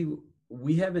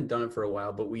we haven't done it for a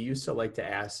while, but we used to like to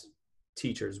ask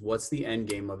teachers, what's the end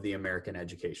game of the American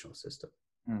educational system?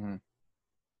 Mm-hmm.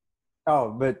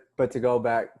 Oh, but to go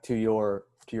back to your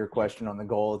question on the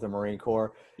goal of the Marine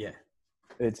Corps, yeah,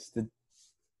 it's the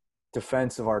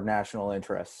defense of our national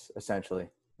interests, essentially,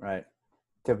 right?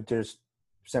 To just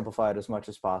simplify it as much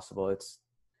as possible, it's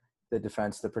the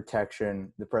defense, the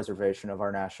protection, the preservation of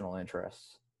our national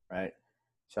interests, right?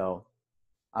 So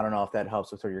I don't know if that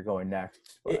helps with where you're going next.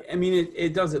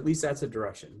 It does. At least that's a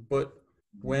direction. But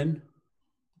when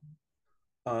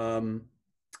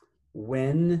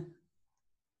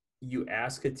you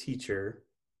ask a teacher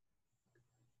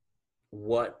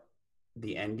what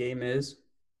the end game is,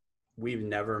 we've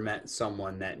never met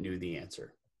someone that knew the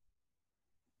answer.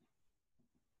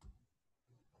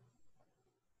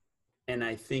 And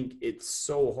I think it's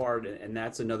so hard, and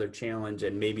that's another challenge,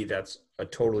 and maybe that's a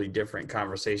totally different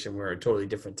conversation. We're a totally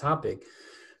different topic.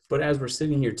 But as we're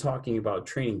sitting here talking about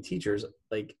training teachers,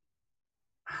 like,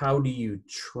 how do you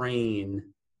train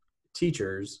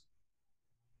teachers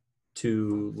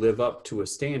to live up to a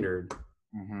standard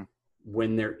mm-hmm.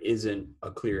 when there isn't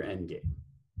a clear end game?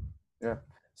 Yeah.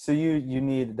 So you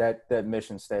need that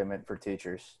mission statement for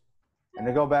teachers. And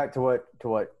to go back to what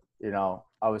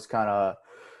I was kind of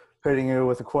hitting you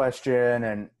with a question,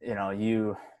 and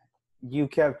you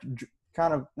kept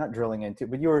kind of not drilling into,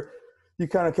 but you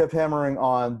kind of kept hammering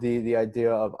on the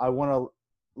idea of, I want to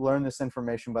learn this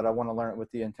information, but I want to learn it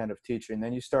with the intent of teaching. And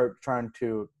then you start trying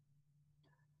to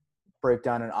break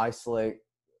down and isolate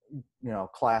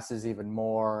classes even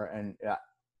more, and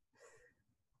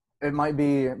it might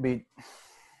be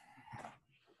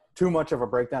too much of a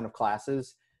breakdown of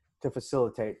classes to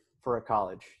facilitate for a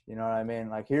college. You know what I mean?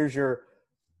 Like, here's your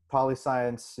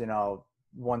poli-science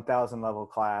 1000 level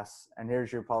class, and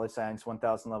here's your poli-science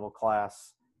 1000 level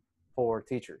class for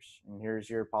teachers, and here's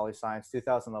your poli-science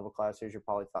 2000 level class, here's your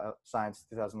poli-science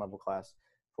 2000 level class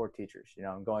for teachers.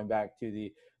 And going back to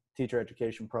the teacher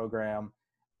education program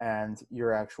and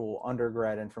your actual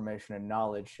undergrad information and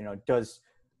knowledge, does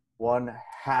one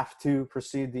have to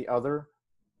precede the other?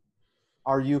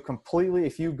 Are you completely,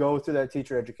 if you go through that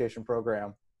teacher education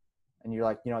program and you're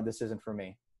like, this isn't for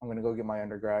me, I'm going to go get my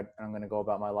undergrad and I'm going to go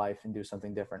about my life and do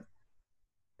something different,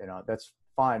 that's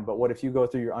fine. But what if you go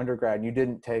through your undergrad and you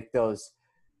didn't take those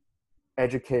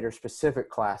educator-specific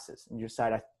classes, and you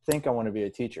decide, I think I want to be a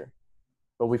teacher,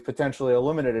 but we've potentially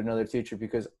eliminated another teacher,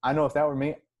 because I know if that were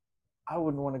me, I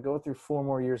wouldn't want to go through 4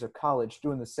 more years of college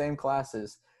doing the same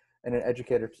classes in an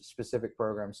educator-specific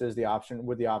program. So would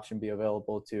the option be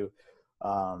available to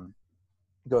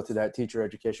go through that teacher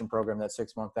education program, that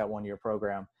 6-month, that 1-year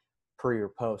program, pre or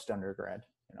post undergrad?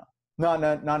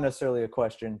 Not necessarily a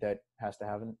question that has to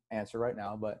have an answer right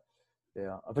now, but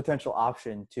a potential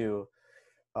option to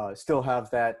still have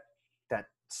that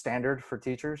standard for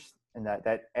teachers, and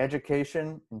that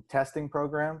education and testing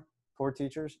program for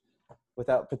teachers,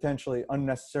 without potentially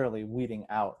unnecessarily weeding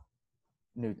out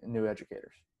new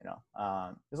educators.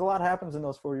 There's a lot happens in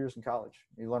those 4 years in college.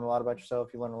 You learn a lot about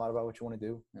yourself. You learn a lot about what you want to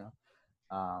do.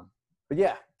 But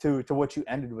yeah, to what you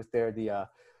ended with there, the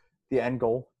end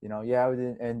goal.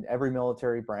 In every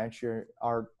military branch,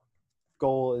 our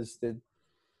goal is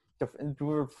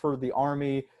for the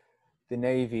Army, the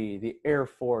Navy, the Air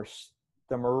Force,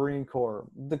 the Marine Corps,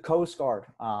 the Coast Guard.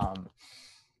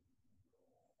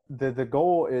 The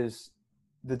goal is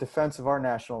the defense of our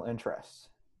national interests,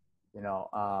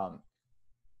 and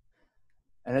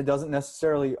it doesn't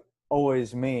necessarily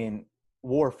always mean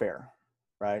warfare,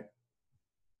 right?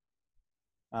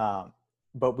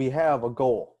 But we have a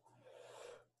goal,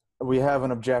 we have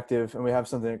an objective, and we have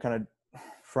something that kind of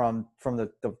from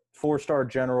the 4-star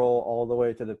general all the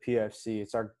way to the PFC.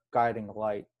 It's our guiding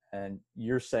light, and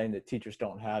you're saying that teachers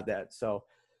don't have that. So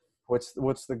what's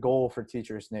the goal for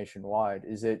teachers nationwide?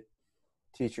 Is it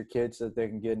teach your kids so that they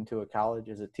can get into a college?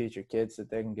 Is it teach your kids so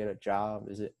that they can get a job?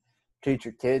 Is it teach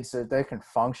your kids so that they can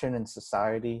function in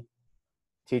society?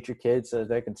 Teach your kids so that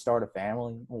they can start a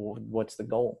family? What's the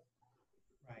goal?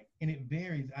 Right, and it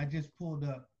varies. I just pulled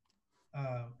up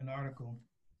an article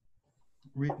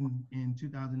written in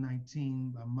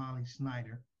 2019 by Molly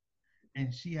Snyder,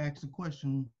 and she asked the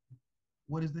question,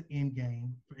 what is the end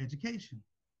game for education?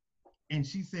 And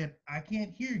she said, I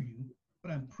can't hear you,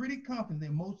 but I'm pretty confident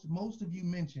that most of you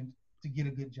mentioned to get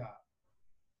a good job,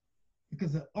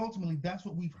 because ultimately that's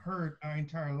what we've heard our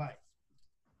entire life.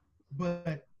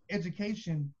 But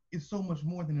education is so much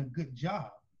more than a good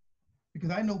job, because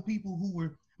I know people who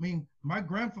were, my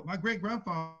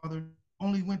great-grandfather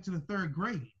only went to the 3rd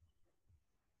grade,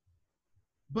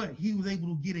 but he was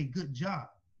able to get a good job.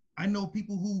 I know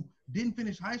people who didn't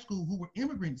finish high school, who were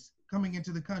immigrants coming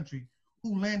into the country,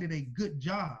 who landed a good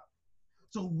job.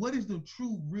 So what is the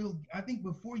true, real, I think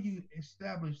before you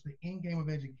establish the end game of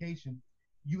education,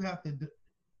 you have to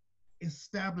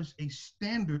establish a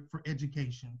standard for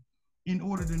education in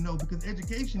order to know, because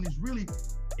education is really,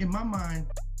 in my mind,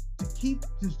 to teach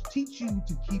you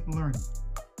to keep learning.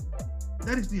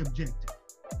 That is the objective.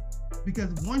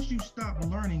 Because once you stop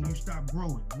learning, you stop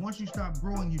growing. Once you stop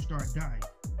growing, you start dying.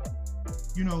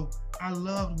 I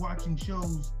loved watching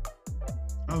shows.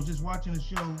 I was just watching a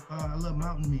show, I love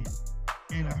Mountain Men.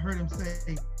 And I heard him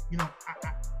say,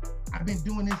 I've been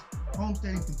doing this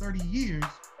homesteading for 30 years,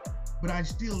 but I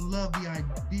still love the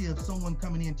idea of someone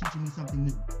coming in teaching me something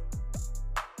new.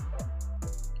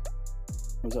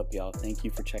 What's up, y'all? Thank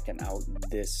you for checking out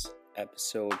this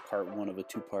episode, part 1 of a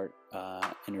 2-part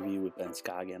interview with Ben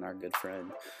Scoggin, our good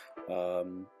friend.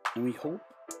 And we hope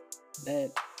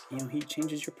that, he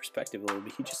changes your perspective a little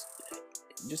bit. He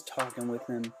just talking with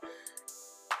him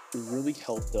really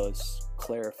helped us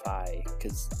clarify,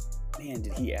 because man,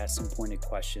 did he ask some pointed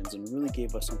questions and really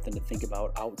gave us something to think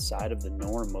about outside of the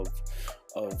norm of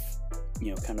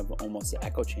kind of almost the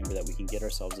echo chamber that we can get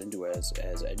ourselves into as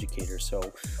educators. So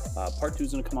part 2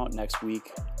 is going to come out next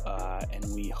week,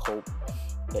 and we hope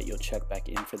that you'll check back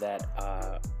in for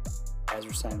that. As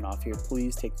we're signing off here,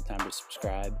 please take the time to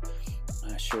subscribe,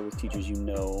 share with teachers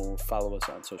follow us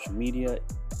on social media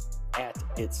at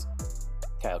It's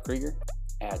Kyle Krieger,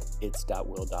 at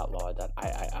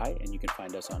its.will.law.iii, and you can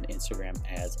find us on Instagram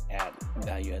as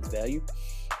 @ValueAdsValue,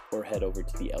 or head over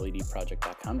to the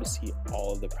ledproject.com to see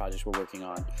all of the projects we're working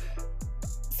on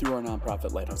through our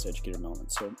nonprofit Lighthouse Educator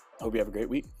Moment. So hope you have a great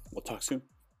week. We'll talk soon.